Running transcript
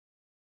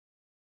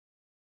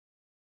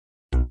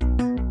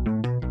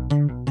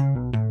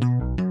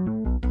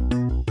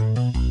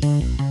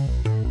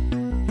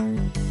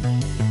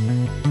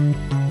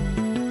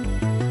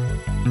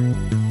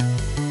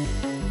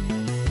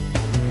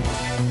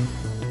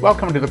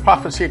Welcome to the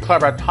Prophecy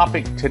Club. Our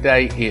topic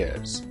today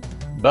is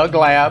bug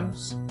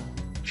labs,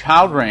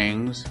 child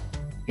rings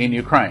in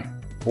Ukraine.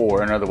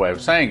 Or another way of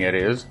saying it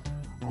is,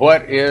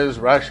 what is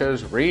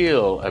Russia's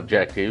real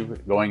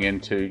objective going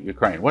into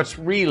Ukraine? What's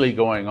really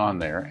going on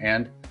there?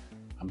 And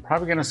I'm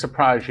probably going to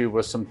surprise you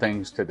with some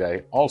things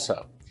today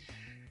also.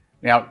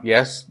 Now,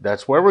 yes,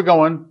 that's where we're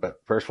going, but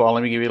first of all,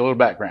 let me give you a little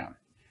background.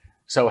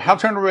 So,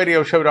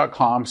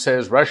 HowTurnerRadioshow.com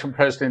says Russian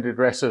president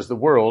addresses the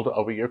world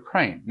over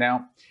Ukraine.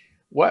 Now,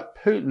 what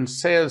Putin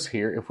says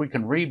here, if we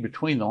can read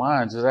between the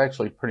lines, is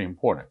actually pretty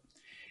important.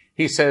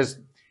 He says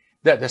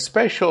that the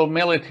special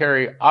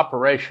military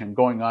operation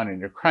going on in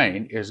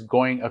Ukraine is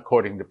going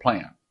according to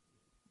plan.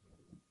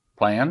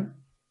 Plan?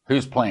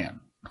 Whose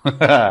plan?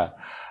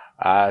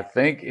 I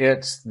think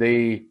it's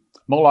the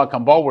Moloch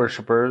and Baal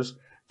worshippers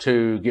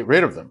to get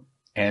rid of them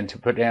and to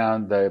put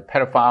down the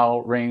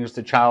pedophile rings,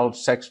 the child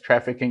sex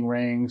trafficking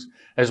rings,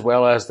 as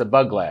well as the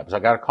bug labs. I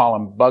got to call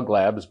them bug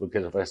labs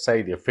because if I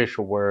say the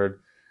official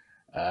word,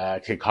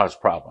 it could cause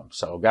problems.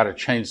 So I've got to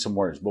change some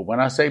words. But when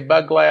I say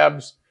bug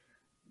labs,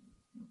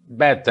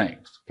 bad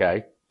things,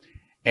 okay?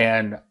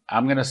 And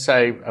I'm going to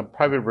say, I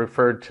probably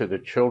referred to the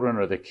children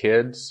or the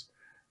kids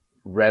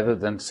rather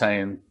than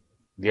saying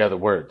the other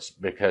words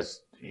because,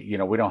 you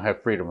know, we don't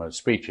have freedom of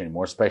speech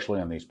anymore, especially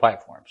on these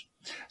platforms.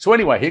 So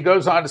anyway, he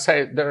goes on to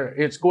say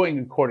it's going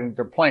according to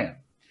their plan.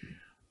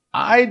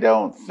 I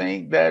don't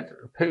think that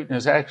Putin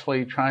is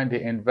actually trying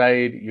to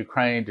invade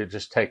Ukraine to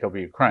just take over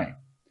Ukraine.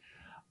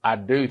 I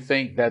do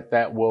think that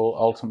that will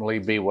ultimately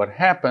be what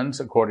happens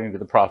according to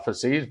the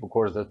prophecies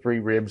because the three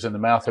ribs in the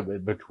mouth of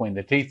it, between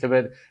the teeth of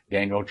it,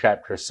 Daniel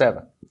chapter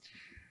 7.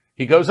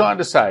 He goes on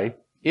to say,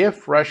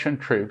 if Russian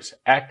troops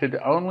acted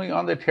only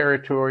on the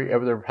territory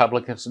of the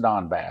Republicans of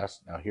Donbass,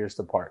 now here's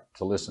the part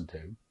to listen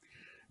to,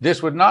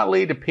 this would not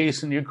lead to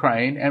peace in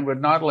Ukraine and would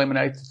not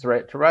eliminate the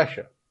threat to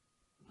Russia.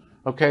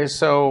 Okay,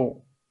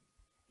 so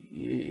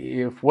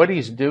if what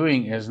he's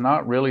doing is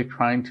not really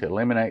trying to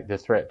eliminate the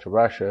threat to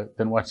Russia,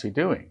 then what's he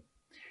doing?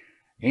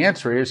 The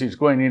answer is he's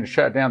going in to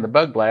shut down the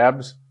bug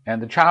labs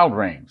and the child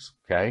rings,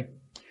 okay?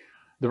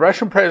 The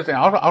Russian president,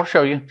 I'll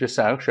show you.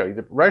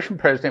 The Russian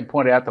president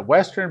pointed out that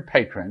Western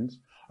patrons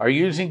are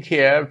using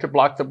Kiev to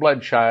block the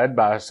bloodshed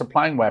by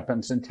supplying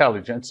weapons,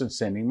 intelligence, and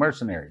sending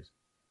mercenaries.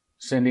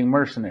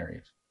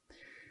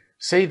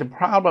 See, the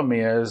problem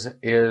is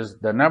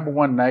the number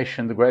one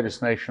nation, the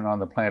greatest nation on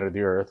the planet of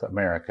the earth,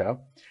 America,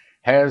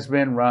 has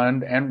been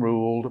run and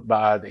ruled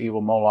by the evil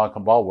Moloch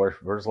and Baal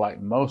worshippers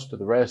like most of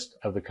the rest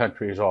of the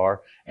countries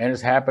are, and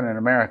has happened in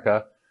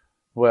America,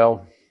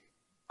 well,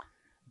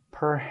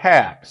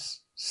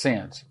 perhaps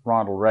since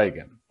Ronald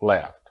Reagan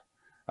left.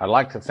 I'd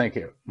like to think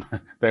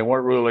they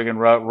weren't ruling in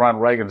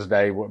Ronald Reagan's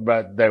day,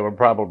 but they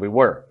probably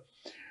were.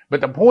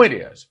 But the point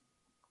is,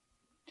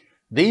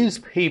 these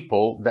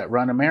people that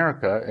run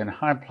America in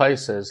high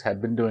places have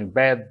been doing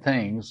bad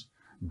things,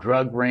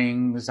 drug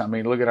rings. I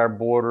mean, look at our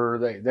border.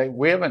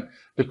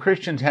 The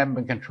Christians haven't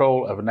been in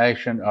control of a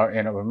nation or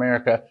of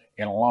America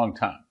in a long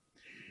time.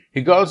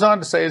 He goes on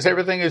to say, as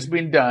everything has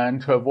been done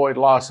to avoid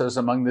losses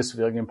among the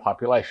civilian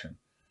population.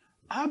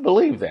 I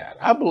believe that.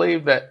 I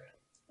believe that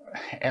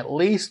at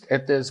least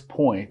at this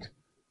point,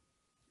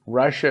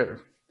 Russia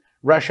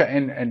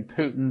and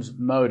Putin's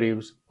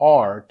motives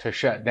are to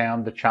shut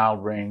down the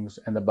child rings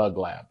and the bug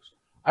labs.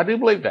 I do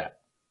believe that.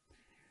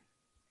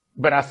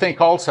 But I think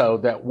also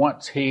that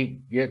once he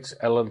gets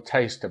a little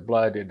taste of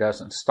blood, it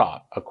doesn't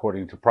stop,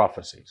 according to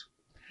prophecies.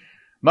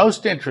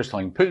 Most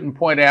interestingly, Putin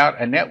pointed out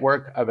a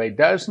network of a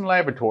dozen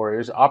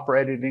laboratories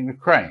operated in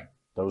Ukraine.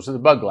 Those are the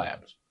bug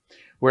labs,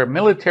 where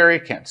military,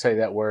 can't say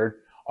that word,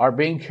 are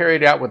being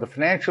carried out with the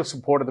financial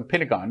support of the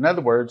Pentagon. In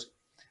other words,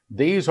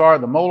 these are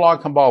the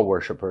Moloch and Baal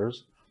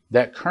worshippers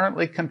that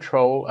currently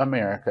control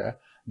America,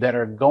 that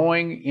are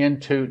going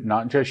into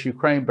not just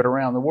Ukraine, but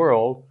around the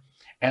world,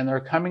 and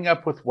they're coming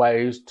up with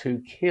ways to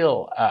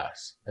kill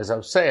us. As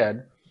I've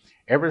said,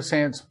 ever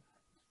since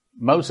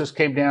Moses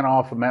came down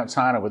off of Mount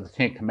Sinai with the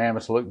Ten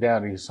Commandments, looked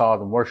down and he saw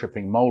them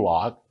worshiping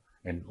Moloch,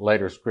 and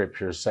later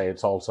scriptures say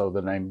it's also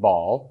the name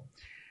Baal.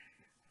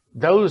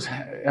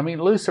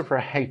 Lucifer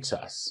hates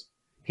us.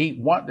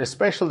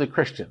 Especially the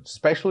Christians,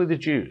 especially the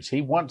Jews,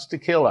 he wants to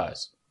kill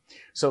us.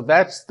 So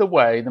that's the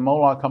way the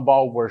Moloch and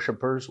Baal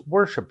worshippers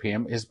worship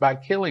him, is by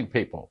killing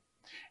people.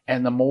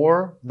 And the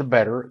more, the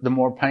better. The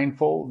more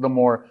painful, the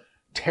more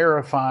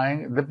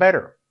terrifying, the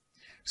better.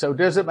 So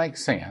does it make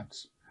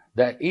sense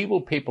that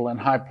evil people in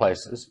high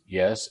places,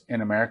 yes,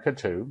 in America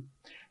too,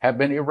 have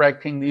been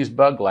erecting these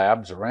bug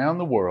labs around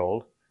the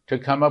world to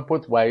come up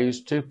with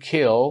ways to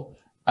kill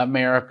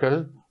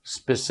America,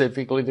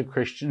 specifically the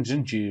Christians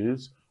and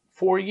Jews,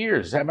 for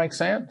years? Does that make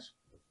sense?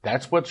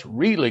 That's what's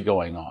really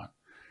going on.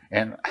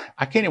 And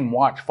I can't even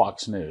watch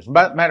Fox News.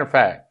 Matter of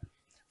fact,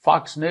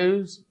 Fox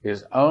News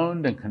is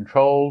owned and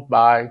controlled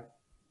by,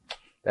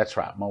 that's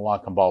right,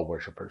 Moloch and Baal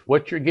worshippers.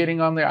 What you're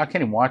getting on there, I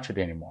can't even watch it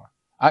anymore.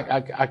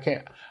 I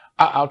can't.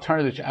 I'll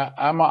turn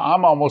I'm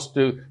almost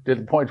to the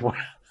point where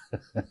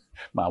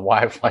my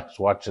wife likes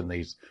watching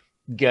these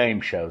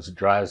game shows. It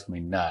drives me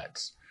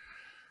nuts.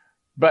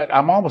 But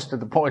I'm almost at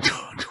the point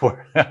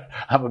where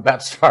I'm about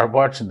to start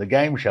watching the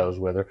game shows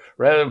with her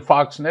rather than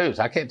Fox News.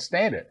 I can't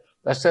stand it.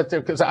 I sit there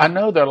because I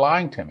know they're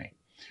lying to me.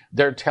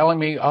 They're telling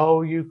me,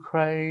 oh,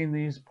 Ukraine,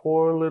 these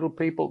poor little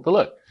people.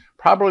 Look,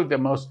 probably the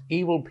most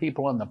evil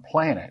people on the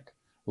planet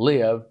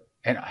live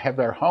and have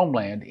their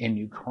homeland in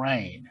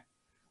Ukraine.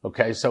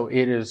 Okay, so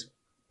it is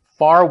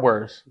far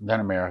worse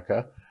than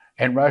America,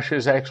 and Russia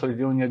is actually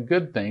doing a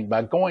good thing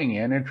by going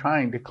in and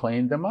trying to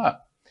clean them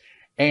up.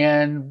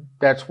 And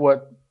that's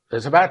what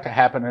is about to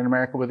happen in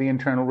America with the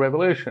internal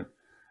revolution.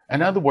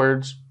 In other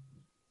words,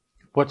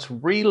 what's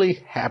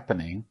really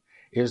happening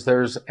is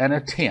there's an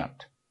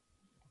attempt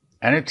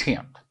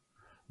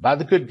by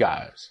the good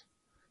guys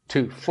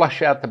to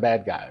flush out the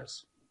bad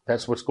guys.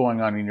 That's what's going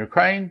on in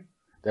Ukraine.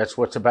 That's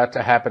what's about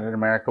to happen in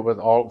America with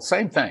all the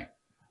same thing.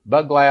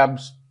 Bug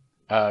labs,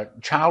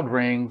 child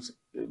rings,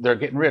 they're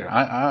getting rid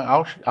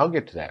of. I'll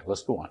get to that.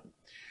 Let's go on.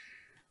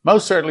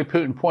 Most certainly,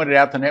 Putin pointed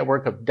out the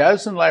network of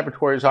dozen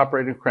laboratories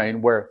operating in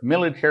Ukraine where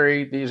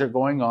these are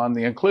going on.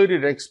 They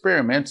included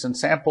experiments and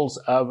samples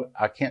of,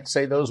 I can't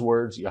say those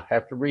words, you'll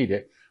have to read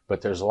it,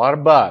 but there's a lot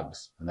of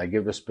bugs, and they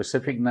give the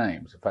specific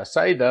names. If I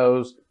say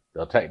those,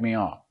 they'll take me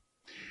off.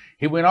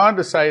 He went on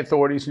to say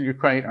authorities in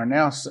Ukraine are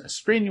now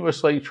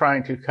strenuously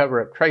trying to cover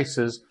up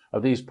traces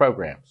of these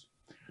programs.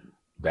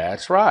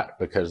 That's right,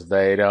 because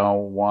they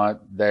don't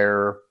want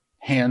their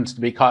hands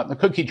to be caught in the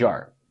cookie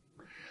jar.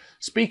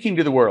 Speaking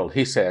to the world,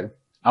 he said,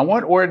 I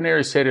want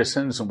ordinary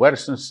citizens in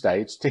Western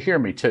states to hear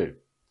me too.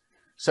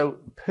 So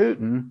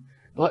Putin,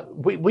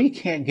 we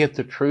can't get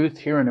the truth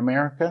here in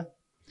America,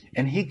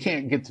 and he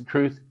can't get the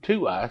truth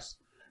to us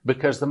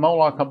because the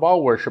Moloch and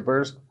Baal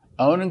worshippers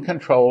own and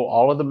control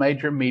all of the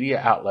major media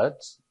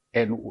outlets,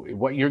 and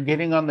what you're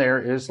getting on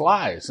there is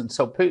lies. And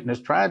so Putin has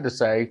tried to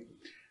say,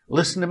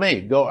 listen to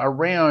me, go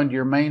around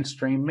your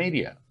mainstream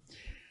media.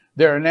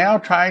 They're now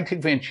trying to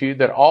convince you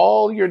that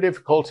all your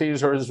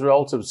difficulties are as a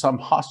result of some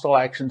hostile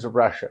actions of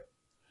Russia.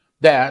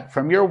 That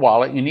from your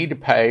wallet, you need to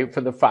pay for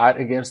the fight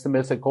against the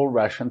mythical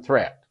Russian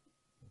threat.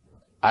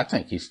 I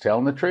think he's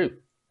telling the truth.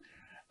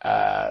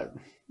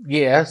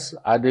 Yes,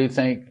 I do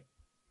think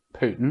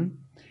Putin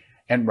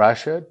and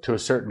Russia, to a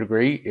certain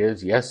degree,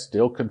 is, yes,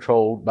 still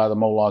controlled by the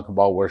Moloch and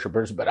Baal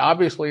worshippers, but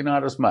obviously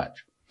not as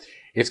much.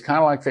 It's kind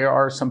of like there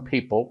are some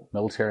people,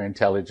 military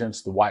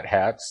intelligence, the white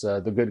hats,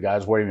 the good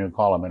guys, whatever you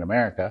call them in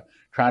America,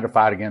 trying to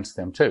fight against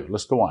them too.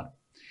 Let's go on.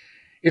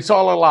 It's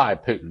all a lie,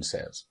 Putin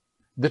says.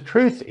 The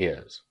truth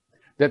is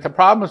that the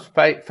problems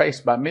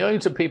faced by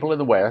millions of people in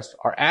the West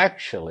are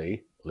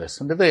actually,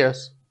 listen to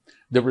this,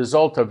 the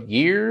result of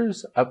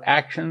years of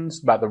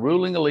actions by the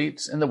ruling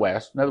elites in the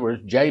West. In other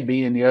words,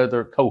 JB and the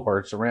other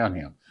cohorts around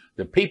him.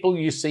 The people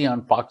you see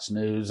on Fox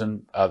News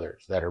and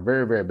others that are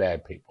very, very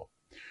bad people.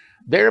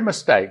 Their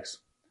mistakes,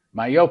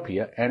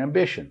 myopia, and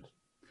ambitions.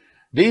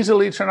 These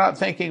elites are not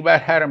thinking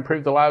about how to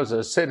improve the lives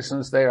of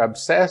citizens. They are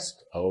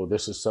obsessed, oh,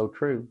 this is so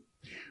true,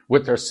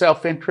 with their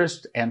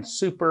self-interest and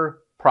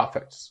super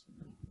profits.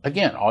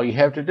 Again, all you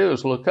have to do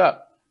is look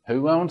up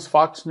who owns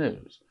Fox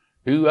News,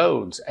 who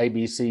owns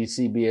ABC,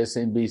 CBS,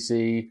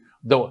 NBC,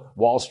 the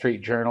Wall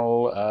Street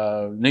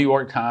Journal, New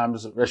York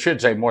Times, I should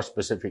say more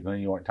specifically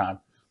New York Times.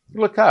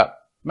 Look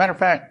up. Matter of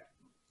fact,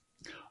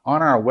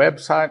 on our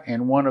website,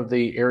 in one of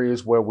the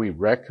areas where we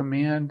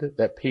recommend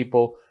that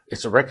people,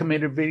 it's a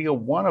recommended video,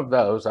 one of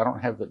those, I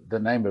don't have the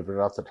name of it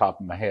off the top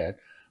of my head,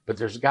 but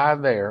there's a guy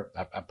there,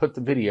 I put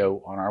the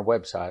video on our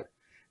website,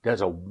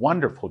 does a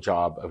wonderful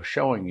job of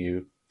showing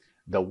you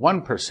the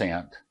 1%,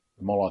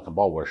 the Moloch and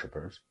Baal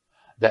worshippers,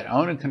 that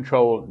own and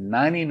control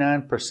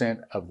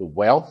 99% of the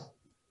wealth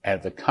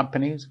and the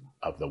companies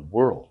of the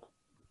world.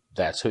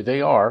 That's who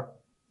they are.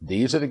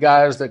 These are the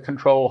guys that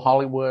control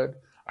Hollywood,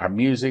 our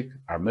music,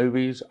 our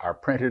movies, our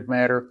printed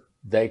matter.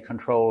 They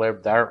control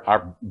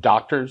our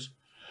doctors.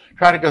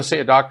 Try to go see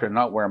a doctor and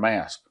not wear a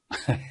mask.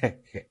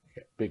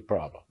 Big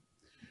problem.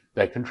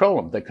 They control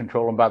them. They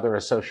control them by their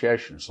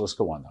associations. Let's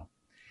go on, though.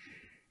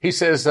 He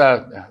says,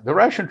 the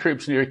Russian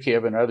troops near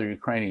Kiev and other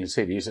Ukrainian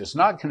cities is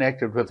not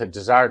connected with a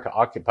desire to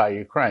occupy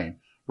Ukraine.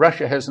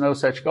 Russia has no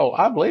such goal.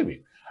 I believe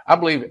you. I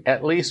believe,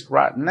 at least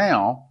right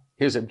now,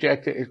 his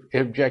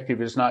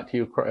objective is not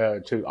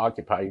to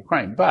occupy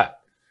Ukraine. But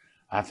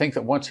I think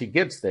that once he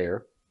gets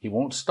there, he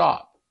won't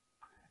stop.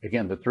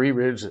 Again, the three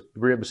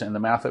ribs in the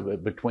mouth of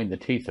it, between the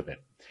teeth of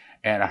it.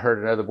 And I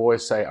heard another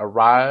voice say,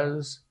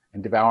 arise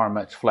and devour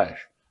much flesh.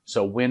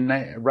 So when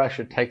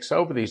Russia takes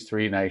over these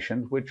three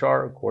nations, which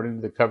are, according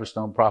to the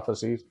Coverstone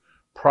prophecies,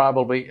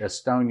 probably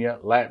Estonia,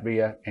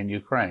 Latvia, and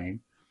Ukraine,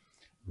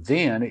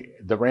 then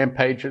the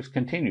rampage is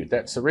continued.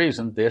 That's the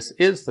reason this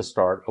is the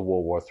start of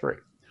World War III.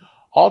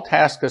 All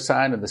tasks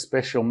assigned in the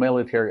special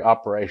military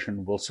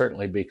operation will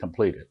certainly be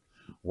completed.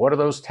 What are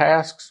those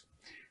tasks?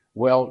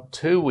 Well,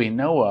 two we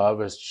know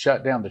of is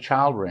shut down the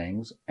child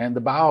rings and the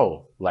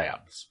bio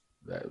labs,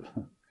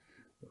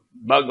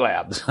 bug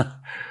labs.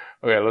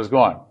 Okay, let's go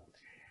on.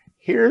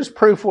 Here's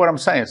proof of what I'm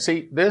saying.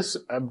 See,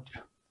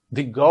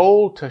 the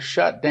goal to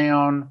shut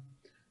down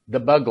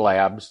the bug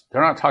labs,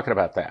 they're not talking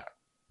about that.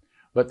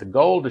 But the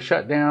goal to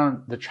shut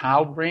down the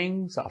child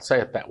rings, I'll say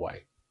it that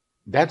way,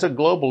 that's a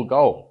global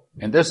goal.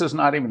 And this is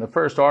not even the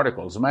first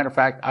article. As a matter of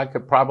fact, I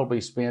could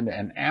probably spend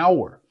an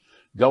hour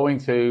going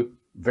through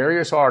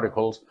various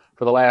articles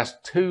for the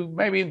last 2,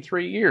 maybe even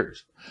 3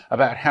 years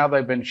about how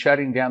they've been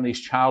shutting down these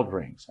child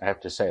rings. I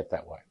have to say it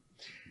that way.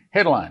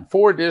 Headline,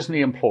 4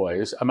 Disney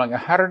employees among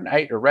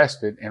 108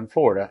 arrested in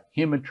Florida,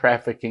 human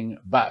trafficking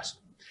bust.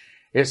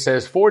 It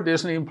says 4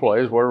 Disney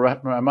employees were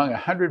among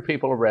 100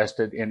 people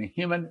arrested in a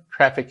human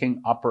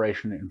trafficking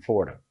operation in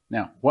Florida.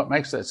 Now, what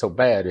makes that so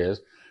bad is,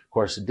 of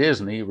course,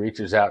 Disney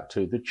reaches out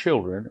to the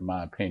children, in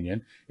my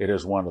opinion. It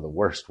is one of the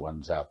worst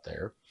ones out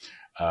there.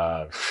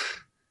 My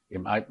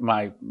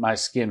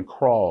skin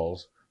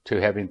crawls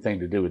to have anything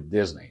to do with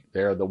Disney.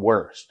 They're the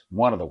worst,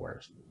 one of the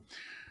worst.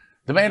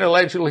 The man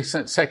allegedly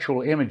sent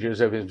sexual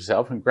images of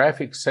himself and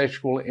graphic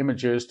sexual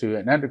images to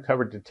an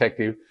undercover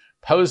detective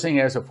posing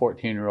as a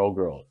 14-year-old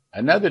girl.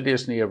 Another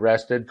Disney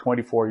arrested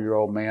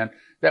 24-year-old man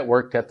that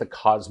worked at the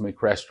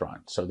Cosmic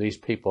restaurant. So these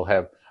people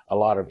have a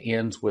lot of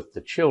ends with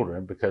the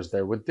children because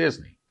they're with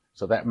Disney.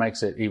 So that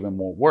makes it even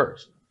more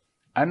worse.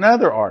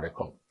 Another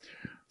article,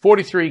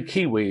 43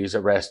 Kiwis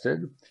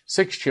arrested,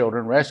 6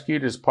 children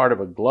rescued as part of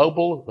a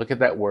global, look at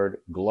that word,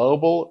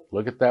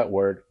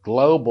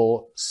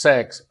 global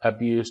sex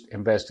abuse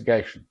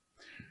investigation.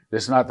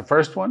 This is not the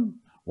first one,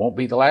 won't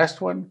be the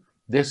last one.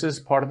 This is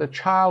part of the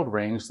child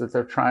rings that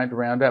they're trying to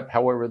round up.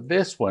 However,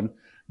 this one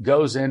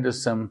goes into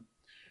some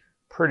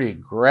pretty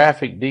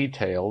graphic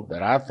detail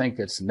that I think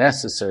it's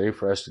necessary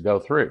for us to go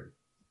through.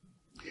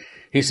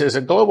 He says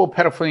a global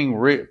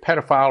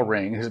pedophile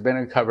ring has been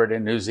uncovered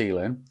in New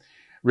Zealand,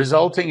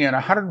 resulting in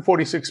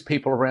 146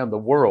 people around the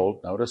world,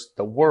 notice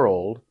the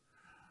world,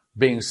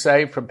 being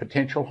saved from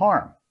potential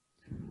harm.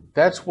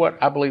 That's what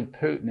I believe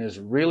Putin is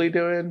really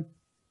doing,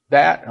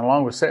 that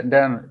along with setting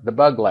down the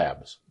bug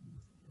labs.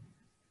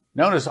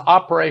 Known as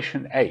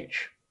Operation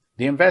H,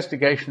 the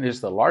investigation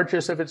is the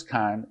largest of its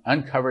kind,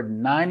 uncovered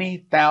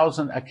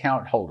 90,000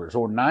 account holders,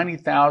 or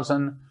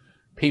 90,000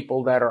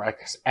 people that are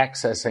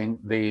accessing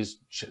these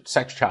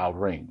sex child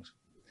rings.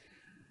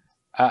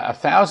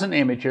 1,000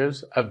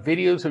 images of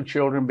videos of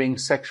children being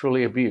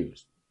sexually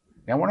abused.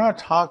 Now, we're not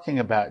talking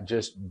about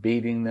just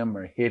beating them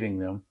or hitting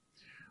them.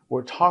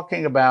 We're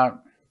talking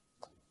about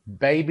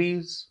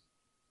babies,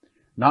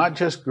 not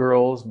just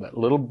girls, but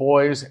little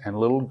boys and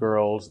little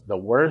girls, the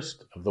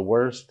worst of the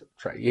worst.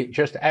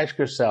 Just ask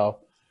yourself,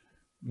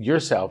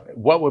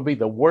 what would be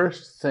the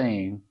worst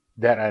thing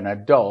that an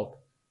adult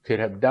could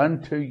have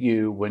done to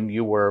you when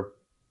you were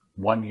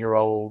 1 year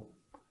old,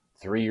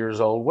 3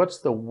 years old? What's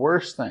the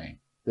worst thing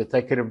that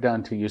they could have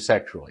done to you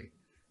sexually?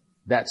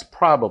 That's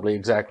probably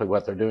exactly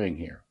what they're doing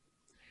here.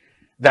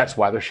 That's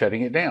why they're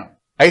shutting it down.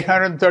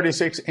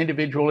 836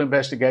 individual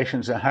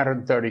investigations in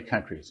 130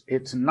 countries.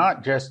 It's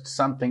not just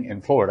something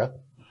in Florida.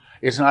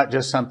 It's not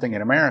just something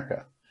in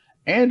America.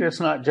 And it's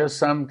not just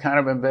some kind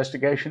of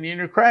investigation in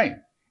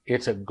Ukraine.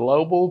 It's a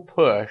global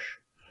push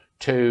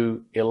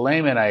to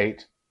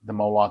eliminate the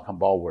Moloch and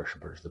Baal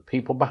worshippers. The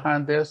people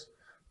behind this,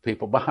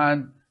 people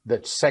behind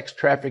the sex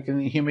trafficking,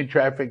 the human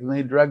trafficking,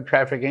 the drug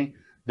trafficking,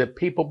 the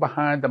people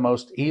behind the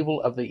most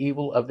evil of the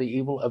evil of the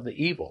evil of the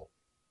evil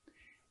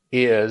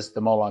is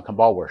the Moloch and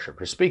Baal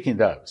worshippers. Speaking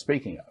of.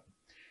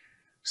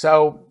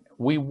 So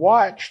we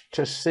watched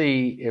to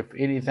see if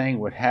anything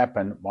would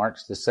happen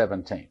March the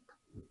 17th.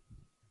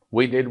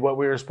 We did what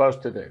we were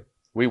supposed to do.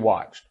 We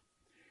watched.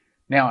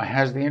 Now,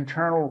 has the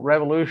internal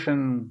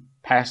revolution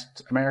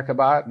passed America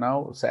by?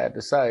 No, sad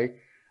to say.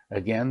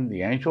 Again,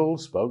 the angel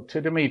spoke to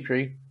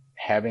Dmitri,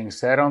 having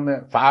sat on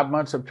the 5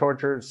 months of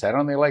torture, sat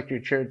on the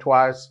electric chair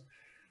twice.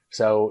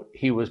 So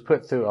he was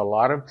put through a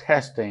lot of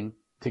testing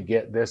to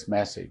get this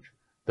message.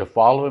 The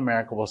fall of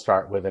America will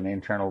start with an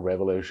internal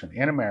revolution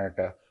in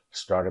America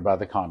started by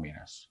the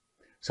communists.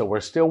 So we're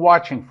still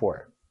watching for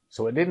it.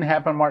 So it didn't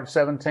happen March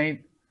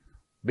 17th.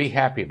 Be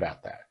happy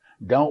about that.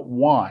 Don't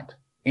want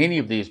any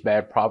of these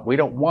we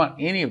don't want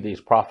any of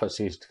these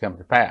prophecies to come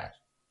to pass.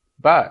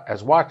 But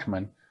as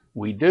watchmen,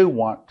 we do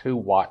want to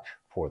watch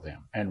for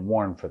them and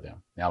warn for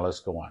them. Now let's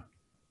go on.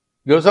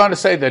 Goes on to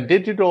say the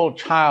digital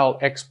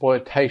child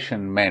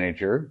exploitation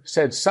manager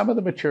said some of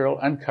the material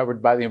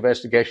uncovered by the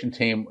investigation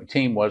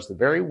team was the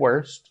very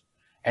worst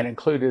and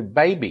included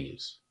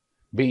babies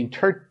being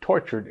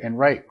tortured and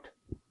raped.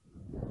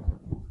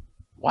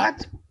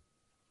 What?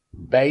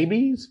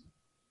 Babies?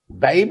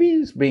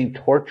 Babies being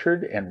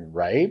tortured and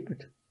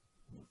raped?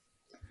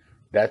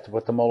 That's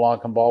what the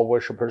Moloch and Baal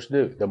worshippers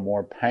do. The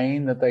more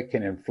pain that they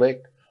can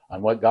inflict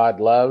on what God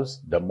loves,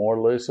 the more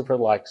Lucifer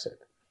likes it.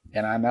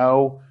 And I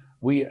know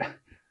we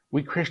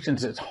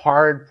Christians, it's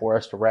hard for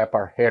us to wrap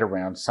our head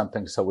around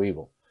something so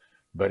evil.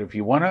 But if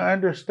you want to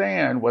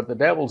understand what the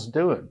devil's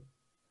doing,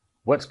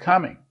 what's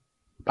coming,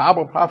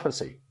 Bible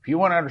prophecy, if you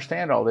want to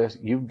understand all this,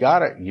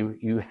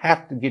 you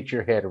have to get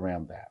your head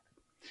around that.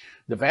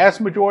 The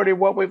vast majority of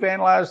what we've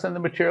analyzed in the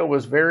material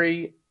was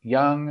very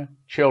young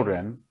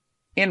children,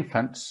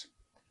 infants,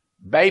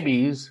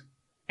 babies,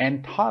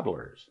 and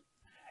toddlers.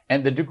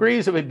 And the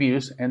degrees of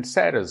abuse and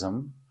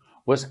sadism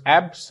was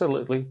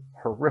absolutely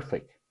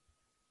horrific.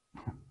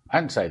 I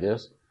didn't say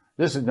this.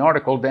 This is an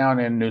article down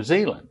in New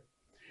Zealand.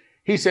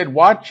 He said,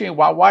 while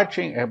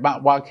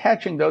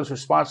catching those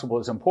responsible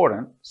is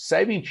important,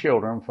 saving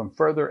children from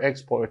further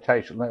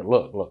exploitation.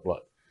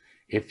 Look.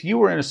 If you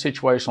were in a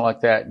situation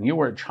like that and you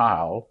were a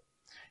child,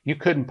 you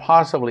couldn't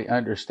possibly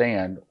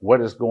understand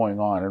what is going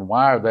on and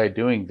why are they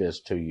doing this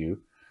to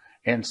you.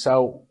 And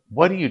so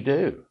what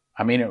do?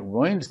 I mean, it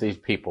ruins these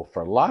people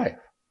for life.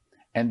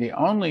 And the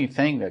only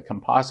thing that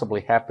can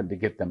possibly happen to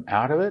get them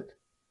out of it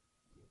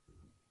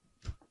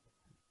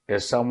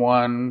is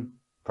someone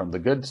from the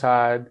good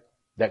side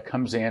that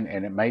comes in,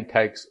 and it may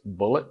take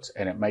bullets,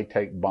 and it may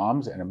take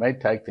bombs, and it may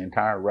take the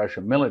entire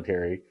Russian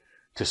military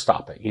to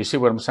stop it. You see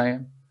what I'm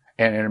saying?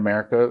 And in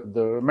America,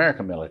 the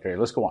American military.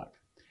 Let's go on.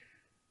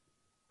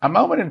 A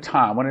moment in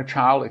time when a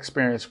child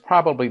experienced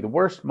probably the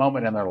worst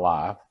moment in their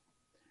life,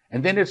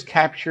 and then it's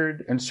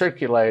captured and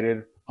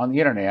circulated on the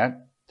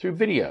internet through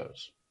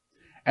videos.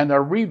 And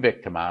they're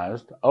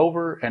re-victimized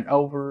over and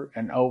over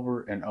and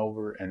over and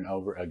over and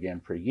over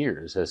again for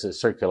years as it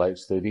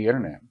circulates through the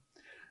internet.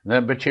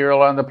 The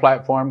material on the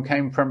platform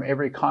came from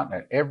every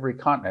continent.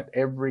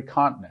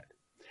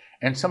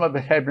 And some of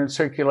it had been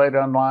circulated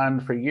online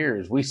for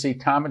years. We see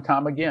time and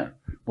time again,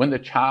 when the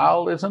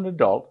child is an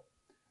adult,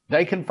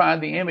 they can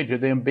find the image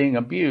of them being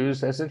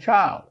abused as a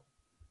child.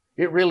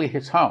 It really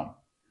hits home.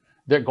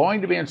 They're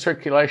going to be in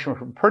circulation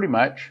for pretty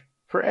much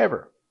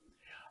forever.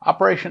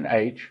 Operation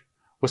H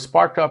was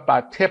sparked up by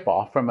a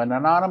tip-off from an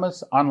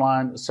anonymous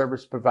online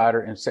service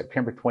provider in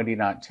September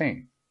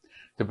 2019.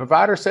 The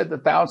provider said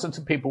that thousands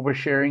of people were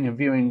sharing and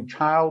viewing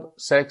child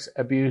sex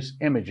abuse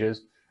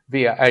images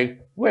via a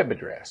web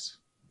address.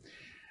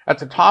 At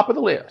the top of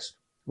the list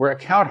were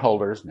account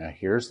holders. Now,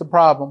 here's the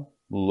problem.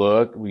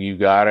 Look, you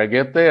gotta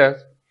get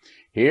this.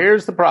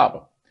 Here's the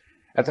problem.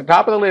 At the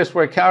top of the list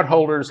were account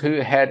holders who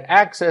had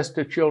access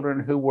to children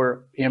who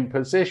were in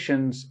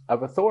positions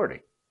of authority.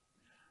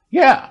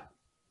 Yeah,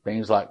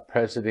 things like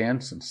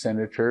presidents and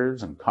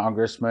senators and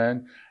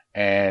congressmen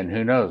and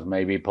who knows,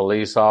 maybe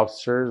police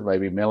officers,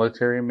 maybe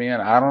military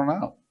men, I don't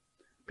know.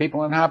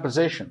 People in high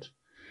positions.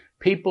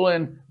 People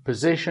in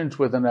positions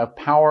with enough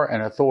power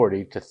and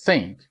authority to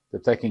think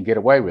that they can get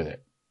away with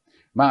it.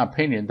 In my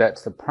opinion,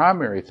 that's the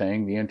primary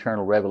thing the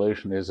internal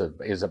revolution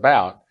is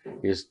about,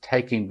 is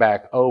taking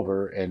back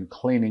over and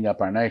cleaning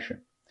up our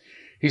nation.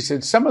 He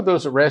said some of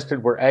those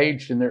arrested were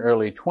aged in their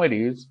early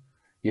 20s.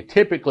 You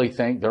typically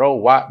think they're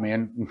old white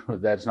men.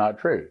 That's not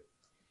true.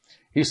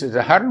 He says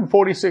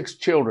 146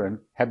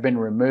 children have been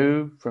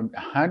removed from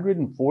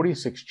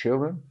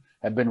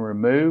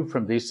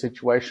these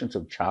situations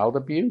of child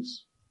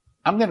abuse.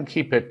 I'm going to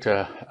keep it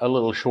a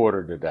little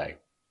shorter today.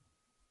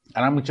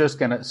 And I'm just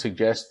going to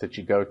suggest that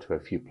you go to a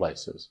few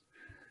places.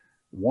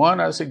 One,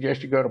 I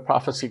suggest you go to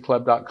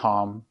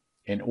prophecyclub.com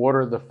and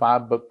order the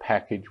 5-book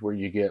package where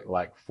you get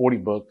like 40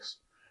 books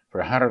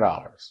for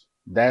 $100.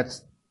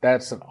 That's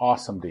an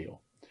awesome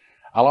deal.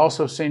 I'll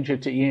also send you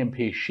to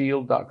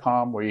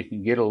empshield.com where you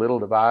can get a little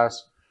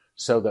device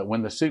so that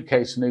when the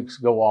suitcase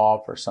nukes go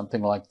off or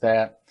something like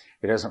that,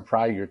 it doesn't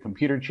fry your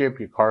computer chip,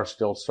 your car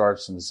still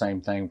starts, and the same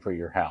thing for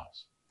your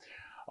house.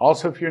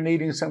 Also, if you're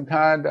needing some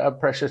kind of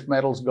precious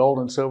metals, gold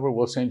and silver,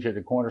 we'll send you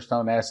to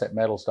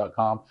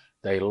cornerstoneassetmetals.com.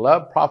 They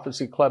love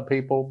Prophecy Club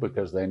people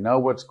because they know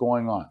what's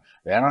going on.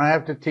 They don't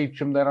have to teach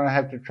them. They don't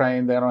have to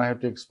train. They don't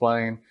have to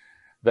explain.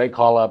 They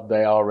call up.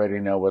 They already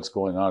know what's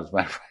going on. As a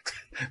matter of fact,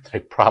 they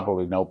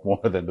probably know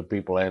more than the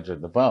people answering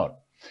the phone.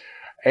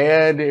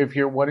 And if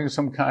you're wanting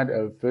some kind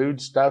of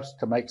foodstuffs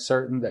to make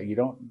certain that you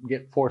don't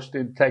get forced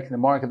into taking the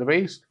mark of the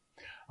beast,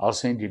 I'll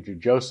send you to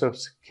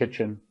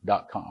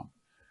josephskitchen.com.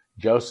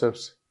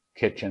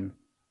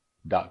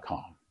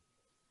 josephskitchen.com.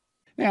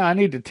 Now, I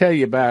need to tell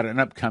you about an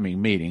upcoming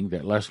meeting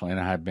that Leslie and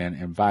I have been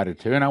invited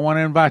to, and I want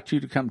to invite you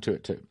to come to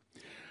it too.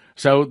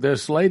 So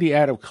this lady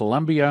out of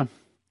Columbia,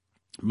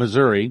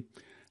 Missouri,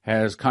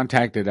 has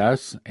contacted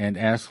us and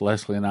asked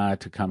Leslie and I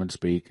to come and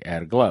speak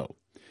at Aglow.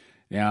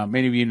 Now,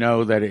 many of you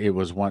know that it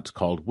was once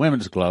called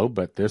Women's Glow,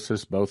 but this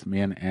is both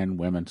men and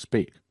women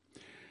speak.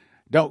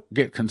 Don't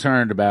get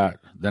concerned about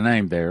the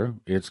name there.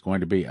 It's going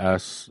to be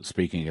us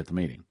speaking at the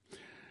meeting.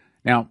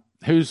 Now,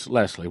 who's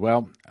Leslie?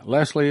 Well,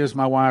 Leslie is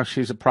my wife.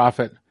 She's a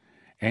prophet,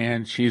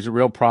 and she's a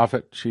real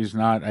prophet. She's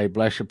not a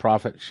bless you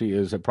prophet. She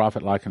is a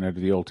prophet likened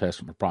unto the Old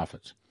Testament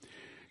prophets.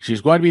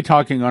 She's going to be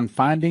talking on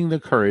finding the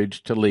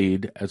courage to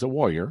lead as a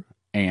warrior,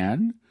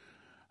 and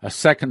a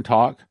second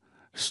talk,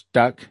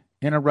 stuck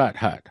in a rut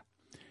hut.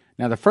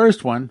 Now, the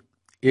first one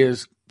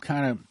is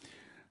kind of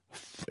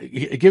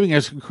giving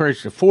us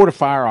courage to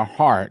fortify our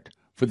heart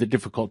for the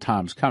difficult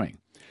times coming.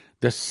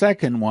 The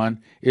second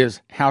one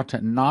is how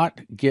to not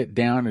get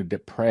down and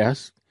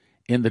depressed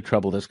in the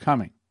trouble that's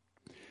coming.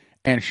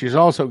 And she's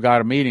also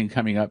got a meeting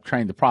coming up,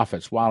 Train the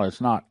Prophets. While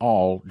it's not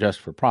all just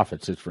for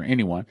prophets, it's for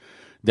anyone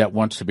that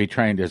wants to be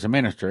trained as a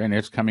minister. And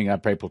it's coming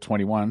up April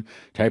 21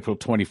 to April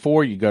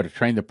 24. You go to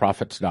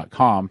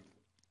traintheprophets.com,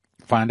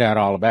 find out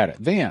all about it.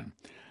 Then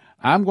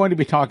I'm going to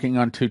be talking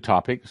on 2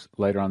 topics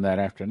later on that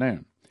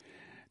afternoon.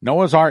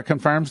 Noah's Ark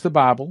confirms the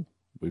Bible.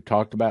 We've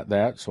talked about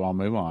that, so I'll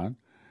move on.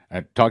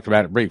 I talked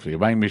about it briefly. I'm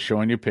going to be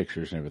showing you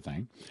pictures and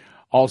everything.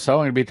 Also, I'm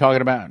going to be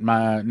talking about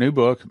my new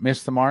book,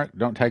 Miss the Mark,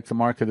 Don't Take the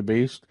Mark of the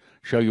Beast.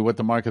 Show you what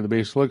the mark of the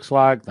beast looks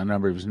like, the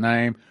number of his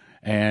name,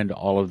 and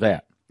all of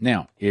that.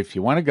 Now, if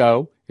you want to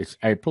go, it's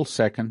April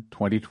 2nd,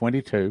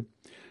 2022.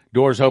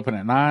 Doors open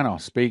at 9. I'll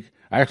speak.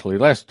 Actually,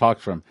 Les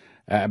talks from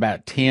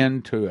about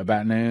 10 to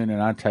about noon,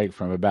 and I take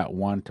from about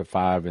 1 to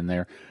 5 in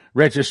there.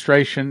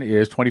 Registration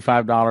is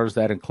 $25.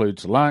 That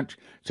includes lunch.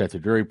 It's at the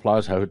Drury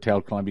Plaza Hotel,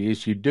 Columbia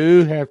East. You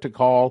do have to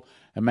call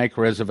and make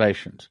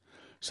reservations.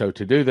 So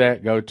to do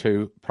that, go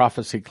to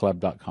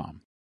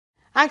prophecyclub.com.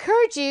 I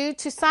encourage you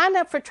to sign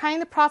up for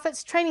Train the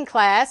Prophets training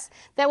class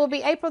that will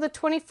be April the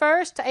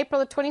 21st to April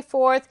the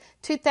 24th,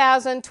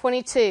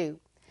 2022.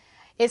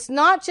 It's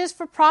not just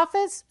for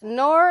prophets,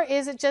 nor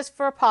is it just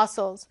for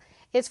apostles.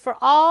 It's for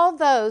all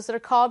those that are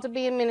called to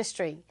be in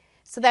ministry.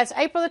 So that's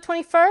April the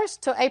 21st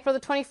to April the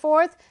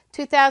 24th,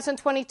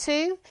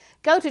 2022.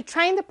 Go to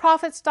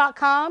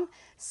traintheprophets.com.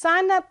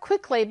 Sign up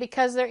quickly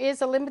because there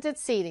is a limited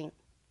seating.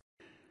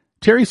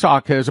 Terry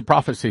Salka is a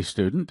prophecy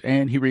student,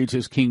 and he reads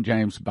his King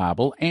James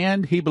Bible,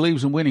 and he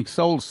believes in winning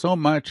souls so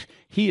much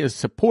he is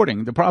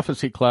supporting the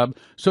Prophecy Club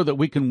so that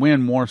we can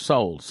win more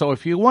souls. So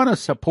if you want to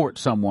support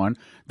someone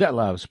that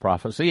loves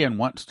prophecy and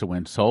wants to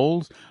win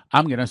souls,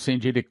 I'm going to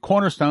send you to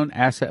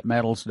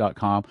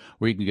cornerstoneassetmetals.com,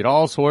 where you can get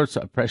all sorts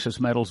of precious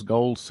metals,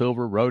 gold,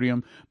 silver,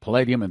 rhodium,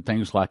 palladium, and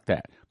things like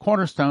that.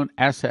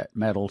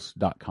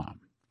 cornerstoneassetmetals.com.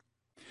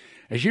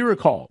 As you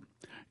recall,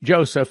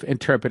 Joseph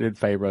interpreted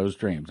Pharaoh's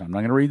dreams. I'm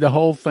not going to read the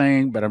whole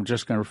thing, but I'm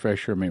just going to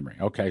refresh your memory.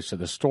 Okay, so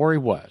the story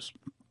was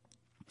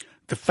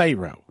the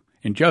Pharaoh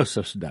in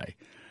Joseph's day.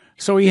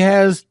 So he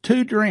has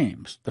two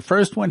dreams. The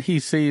first one, he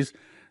sees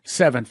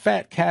 7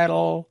 fat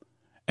cattle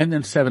and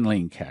then 7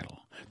 lean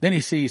cattle. Then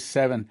he sees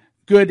 7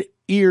 good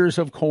ears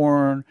of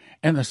corn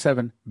and the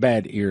 7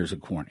 bad ears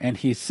of corn. And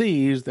he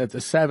sees that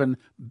the 7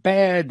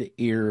 bad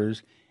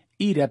ears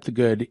eat up the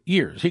good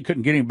ears. He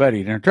couldn't get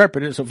anybody to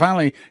interpret it, so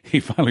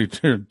he finally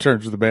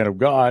turns to the man of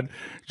God.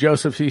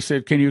 Joseph, he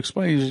said, can you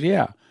explain? He says,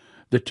 yeah.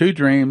 The two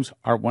dreams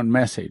are one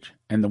message,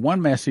 and the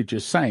one message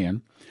is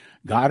saying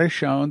God has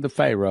shown the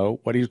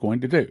Pharaoh what he's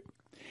going to do.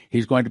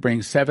 He's going to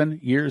bring 7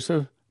 years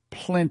of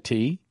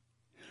plenty,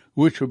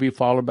 which will be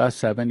followed by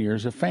 7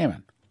 years of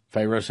famine.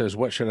 Pharaoh says,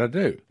 what should I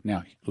do?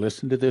 Now,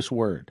 listen to this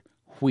word,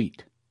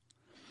 wheat.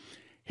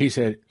 He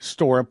said,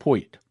 store up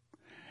wheat.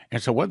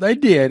 And so what they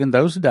did in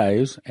those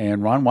days,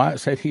 and Ron Wyatt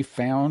said he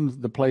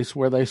found the place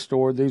where they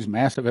stored these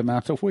massive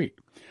amounts of wheat.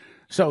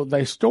 So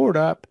they stored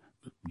up,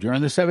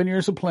 during the 7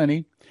 years of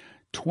plenty,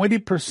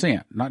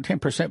 20%, not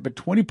 10%, but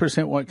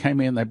 20% what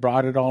came in, they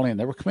brought it all in.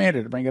 They were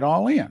commanded to bring it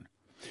all in.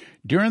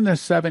 During the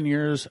 7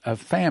 years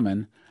of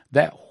famine,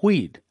 that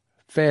wheat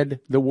fed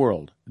the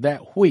world.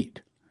 That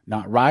wheat,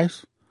 not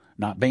rice,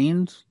 not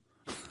beans,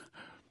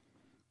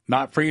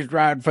 not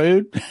freeze-dried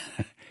food,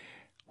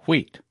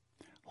 wheat.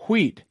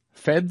 Wheat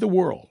fed the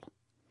world.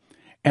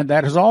 And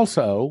that is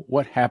also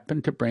what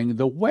happened to bring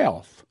the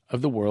wealth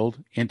of the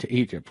world into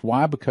Egypt.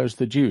 Why? Because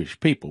the Jewish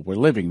people were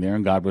living there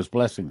and God was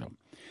blessing them.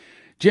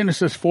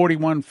 Genesis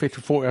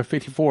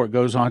 41:54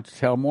 goes on to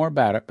tell more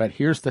about it, but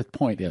here's the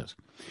point is.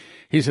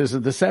 He says,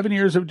 the 7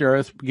 years of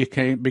dearth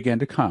began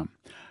to come.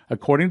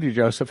 According to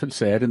Joseph it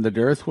said, and the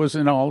dearth was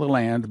in all the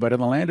land, but in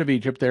the land of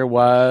Egypt there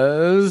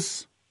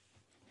was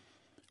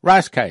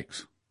rice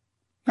cakes.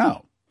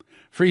 No.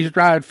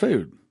 Freeze-dried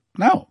food.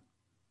 No.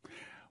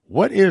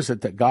 What is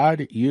it that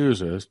God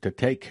uses to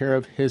take care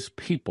of his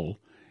people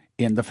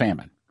in the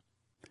famine?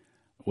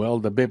 Well,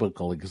 the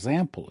biblical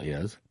example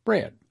is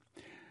bread.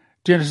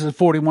 Genesis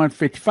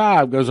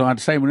 41:55 goes on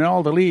to say, when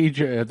all the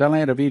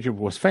land of Egypt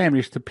was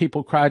famished, the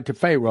people cried to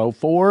Pharaoh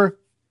for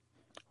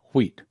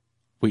wheat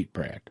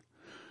bread.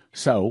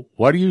 So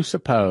what do you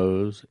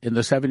suppose in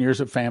the 7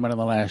 years of famine in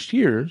the last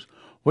years,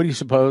 what do you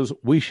suppose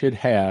we should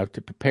have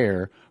to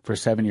prepare for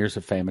 7 years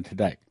of famine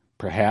today?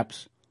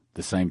 Perhaps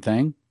the same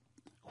thing?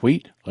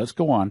 Wheat. Let's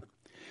go on.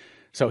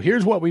 So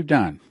here's what we've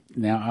done.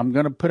 Now, I'm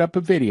going to put up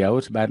a video.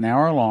 It's about an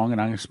hour long, and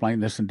I'm going to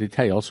explain this in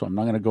detail, so I'm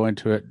not going to go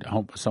into it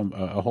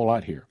a whole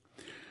lot here.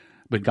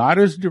 But God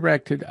has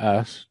directed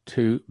us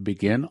to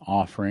begin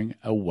offering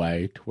a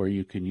way to where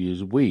you can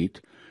use wheat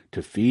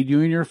to feed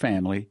you and your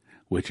family,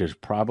 which is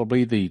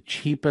probably the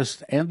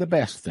cheapest and the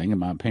best thing, in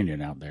my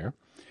opinion, out there,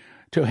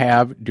 to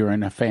have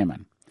during a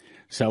famine.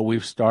 So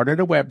we've started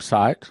a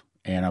website,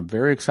 and I'm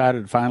very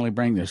excited to finally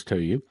bring this to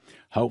you.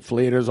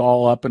 Hopefully it is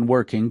all up and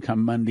working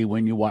come Monday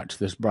when you watch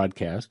this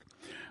broadcast.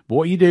 But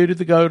what you do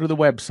to go to the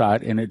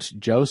website, and it's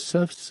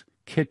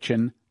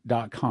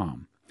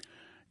josephskitchen.com.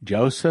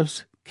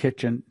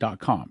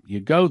 josephskitchen.com.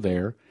 You go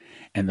there,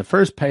 and the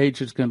first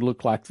page is going to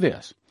look like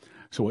this.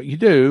 So what you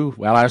do,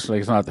 well, actually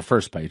it's not the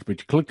first page, but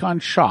you click on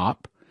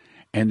Shop,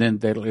 and then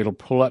it'll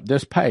pull up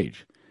this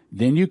page.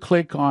 Then you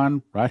click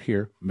on, right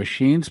here,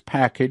 Machines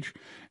Package,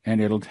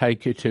 and it'll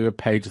take you to a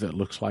page that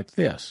looks like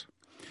this.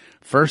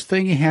 First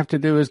thing you have to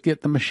do is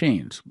get the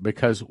machines,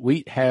 because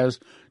wheat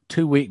has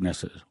two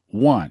weaknesses.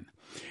 One,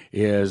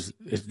 is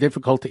it's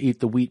difficult to eat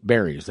the wheat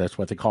berries. That's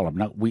what they call them,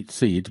 not wheat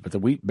seeds, but the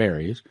wheat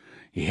berries.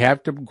 You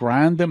have to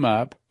grind them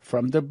up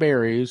from the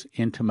berries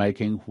into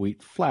making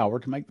wheat flour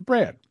to make the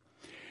bread.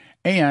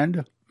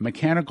 And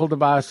mechanical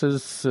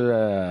devices,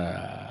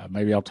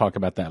 maybe I'll talk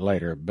about that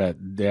later, but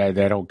they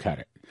don't cut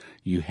it.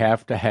 You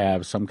have to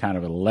have some kind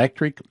of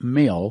electric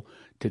mill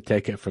to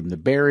take it from the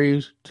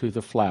berries to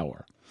the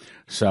flour.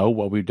 So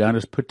what we've done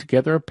is put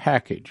together a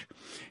package.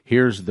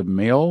 Here's the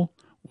mill.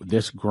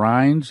 This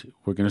grinds.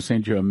 We're going to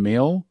send you a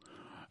mill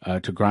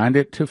to grind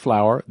it to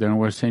flour. Then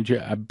we're going to send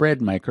you a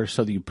bread maker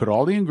so that you put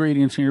all the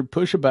ingredients in here,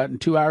 push a button,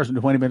 2 hours and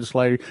 20 minutes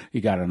later,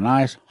 you got a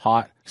nice,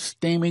 hot,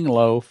 steaming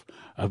loaf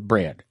of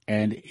bread,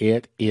 and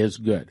it is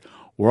good.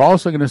 We're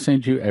also going to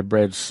send you a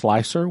bread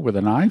slicer with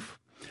a knife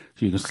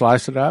so you can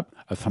slice it up,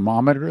 a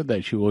thermometer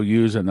that you will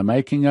use in the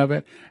making of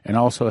it, and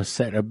also a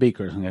set of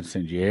beakers. I'm going to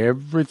send you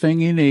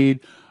everything you need,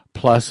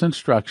 plus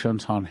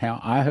instructions on how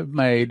I have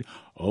made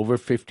over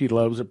 50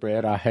 loaves of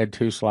bread. I had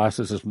 2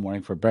 slices this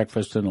morning for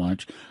breakfast and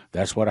lunch.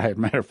 That's what I had.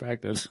 Matter of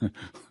fact, that's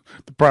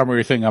the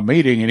primary thing I'm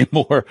eating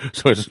anymore.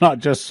 So it's not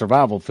just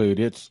survival food.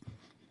 It's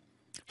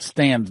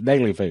Stan's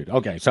daily food.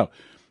 Okay, so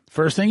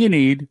first thing you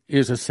need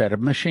is a set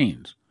of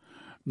machines.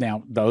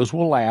 Now, those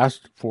will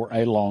last for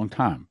a long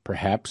time,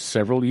 perhaps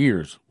several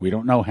years. We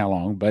don't know how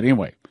long, but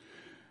anyway.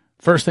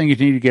 First thing you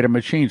need to get a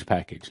machines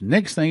package.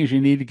 Next thing is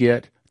you need to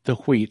get the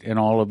wheat and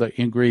all of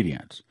the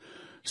ingredients.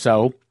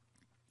 So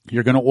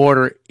you're going to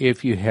order,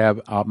 if you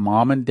have a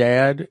mom and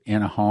dad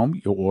in a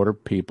home, you'll order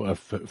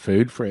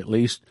food for at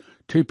least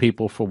 2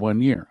 people for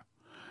 1 year.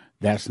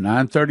 That's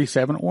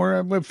 $937,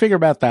 or we'll figure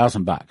about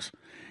 $1,000.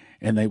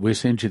 And we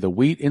send you the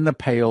wheat in the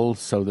pails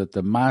so that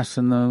the mice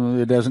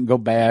it doesn't go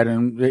bad,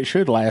 and it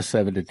should last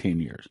 7 to 10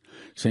 years.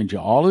 Send you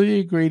all of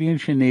the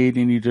ingredients you need,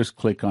 and you just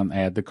click on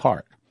add the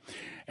cart.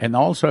 And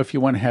also, if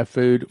you want to have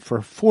food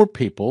for 4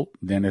 people,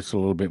 then it's a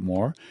little bit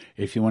more.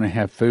 If you want to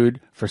have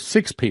food for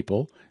 6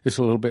 people, it's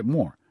a little bit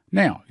more.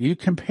 Now, you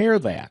compare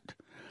that.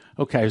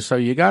 Okay, so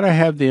you got to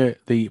have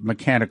the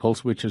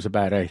mechanicals, which is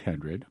about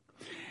 $800.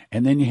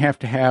 And then you have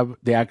to have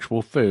the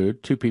actual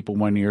food. 2 people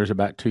 1 year is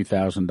about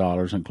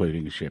 $2,000,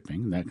 including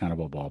shipping, that kind of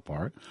a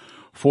ballpark.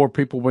 4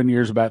 people 1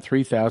 year is about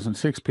 $3,000.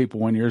 6 people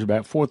 1 year is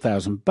about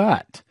 $4,000.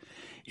 But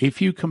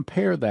if you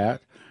compare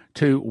that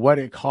to what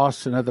it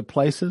costs in other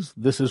places,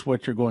 this is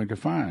what you're going to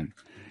find.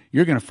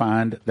 You're going to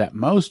find that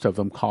most of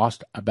them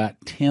cost about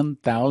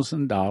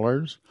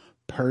 $10,000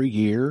 per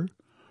year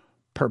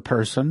per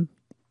person.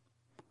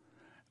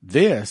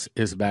 This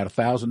is about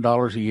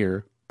 $1,000 a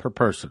year per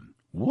person.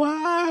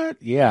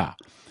 What? Yeah,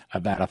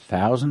 about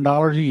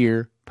 $1,000 a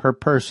year per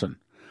person.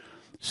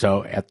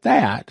 So at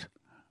that,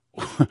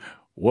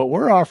 what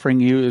we're offering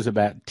you is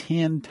about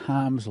 10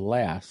 times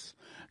less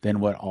than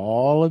what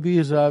all of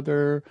these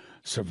other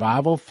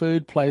survival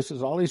food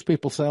places, all these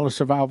people selling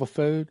survival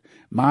food,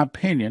 my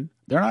opinion,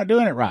 they're not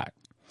doing it right.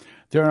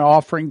 They're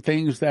offering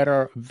things that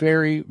are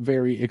very,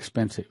 very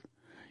expensive.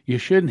 You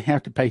shouldn't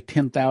have to pay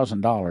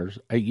 $10,000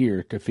 a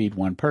year to feed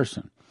one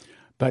person.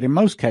 But in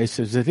most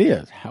cases, it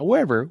is.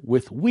 However,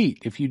 with wheat,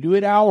 if you do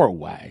it our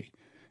way,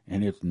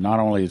 and it's not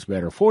only is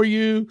better for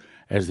you,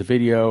 as the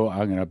video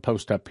I'm going to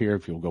post up here,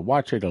 if you'll go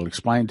watch it, it'll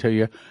explain to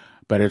you,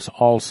 but it's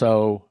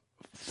also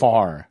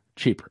far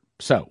cheaper.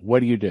 So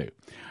what do?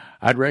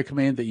 I'd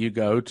recommend that you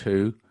go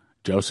to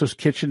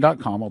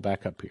josephskitchen.com. I'll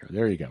back up here.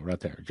 There you go, right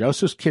there.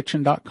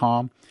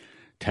 josephskitchen.com.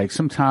 Take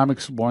some time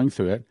exploring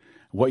through it.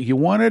 What you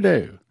want to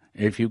do,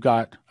 if you've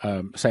got,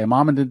 say, a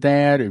mom and a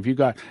dad, or if you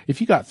got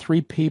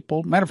 3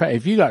 people, matter of fact,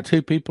 if you got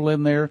 2 people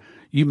in there,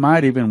 you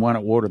might even want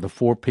to order the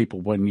 4 people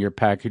 1 year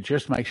package.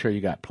 Just make sure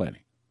you got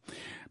plenty.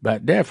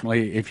 But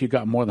definitely, if you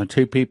got more than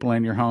 2 people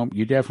in your home,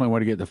 you definitely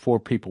want to get the 4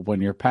 people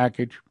 1 year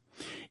package.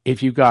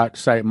 If you got,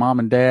 say, mom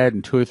and dad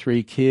and 2 or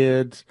 3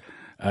 kids,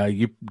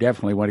 you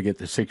definitely want to get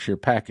the 6-year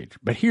package.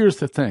 But here's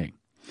the thing.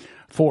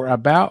 For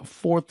about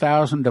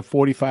 $4,000 to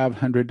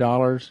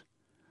 $4,500,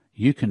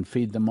 you can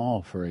feed them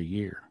all for a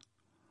year.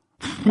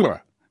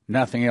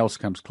 Nothing else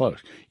comes close.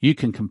 You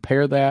can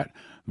compare that.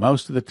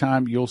 Most of the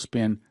time, you'll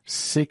spend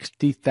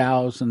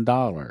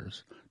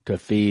 $60,000 to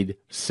feed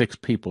 6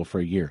 people for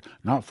a year,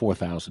 not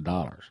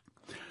 $4,000.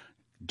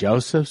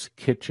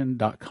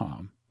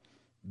 josephskitchen.com.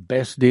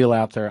 Best deal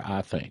out there,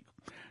 I think.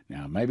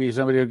 Now, maybe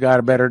somebody got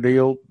a better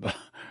deal.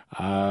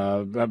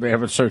 I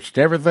haven't searched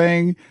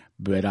everything,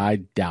 but I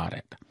doubt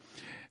it.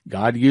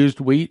 God used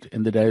wheat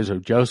in the days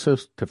of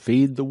Joseph to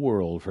feed the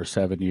world for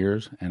 7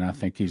 years, and I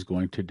think he's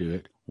going to do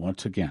it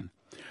once again.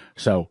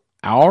 So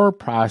our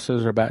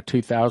prices are about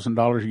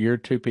 $2,000 a year,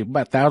 2 people,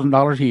 about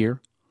 $1,000 a year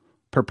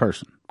per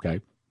person,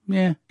 okay?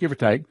 Yeah, give or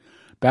take,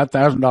 about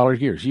 $1,000 a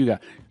year. So you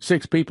got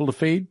 6 people to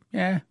feed?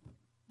 Yeah,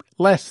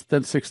 less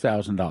than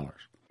 $6,000.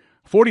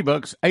 40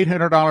 books,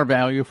 $800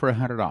 value for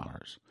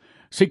 $100.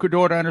 Secret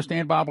Door to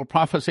Understand Bible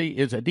Prophecy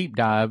is a deep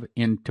dive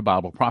into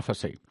Bible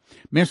prophecy.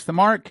 Miss the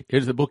Mark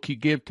is the book you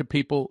give to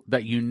people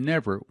that you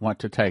never want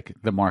to take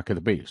the mark of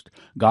the beast.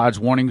 God's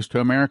Warnings to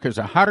America's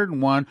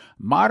 101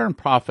 modern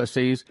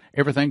prophecies,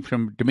 everything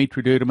from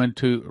Dimitri Duduman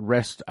to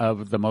rest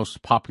of the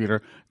most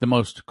popular, the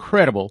most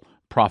credible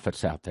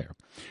prophets out there.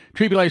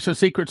 Tribulation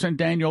Secrets and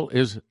Daniel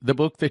is the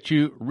book that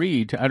you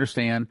read to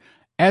understand,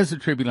 as a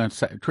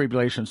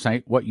tribulation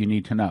saint, what you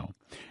need to know.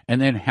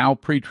 And then How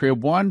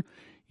Pre-Trib 1,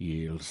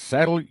 you'll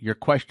settle your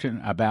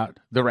question about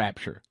the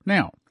rapture.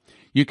 Now,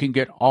 you can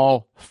get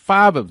all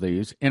 5 of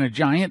these in a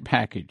giant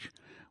package.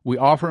 We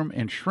offer them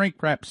in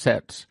shrink-wrap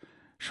sets.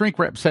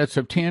 Shrink-wrap sets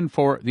of 10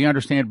 for the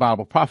Understand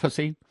Bible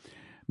Prophecy.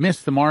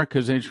 Miss the Mark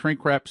is in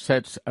shrink-wrap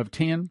sets of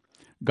 10.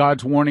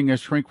 God's Warning is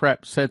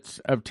shrink-wrap sets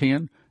of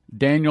 10.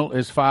 Daniel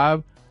is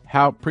 5.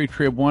 How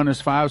Pre-Trib 1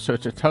 is 5. So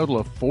it's a total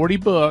of 40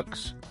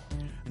 books,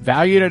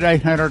 valued at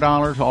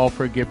 $800, all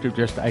for a gift of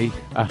just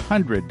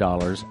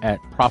 $100 at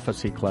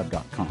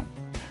prophecyclub.com.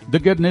 The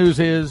good news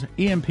is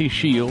EMP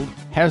Shield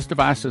has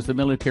devices the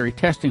military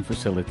testing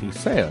facility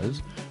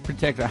says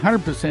protect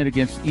 100%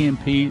 against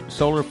EMP,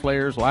 solar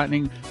flares,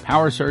 lightning,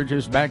 power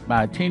surges, backed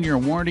by a 10-year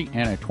warranty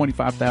and a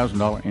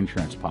 $25,000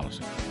 insurance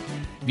policy.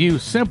 View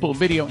simple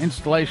video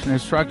installation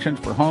instructions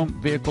for home,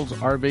 vehicles,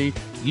 RV.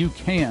 You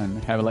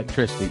can have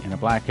electricity in a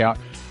blackout.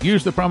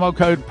 Use the promo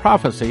code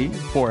PROPHECY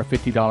for a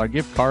 $50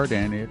 gift card,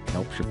 and it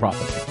helps your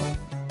prophecy.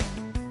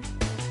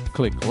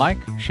 Click like,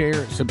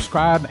 share,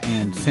 subscribe,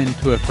 and send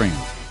to a friend.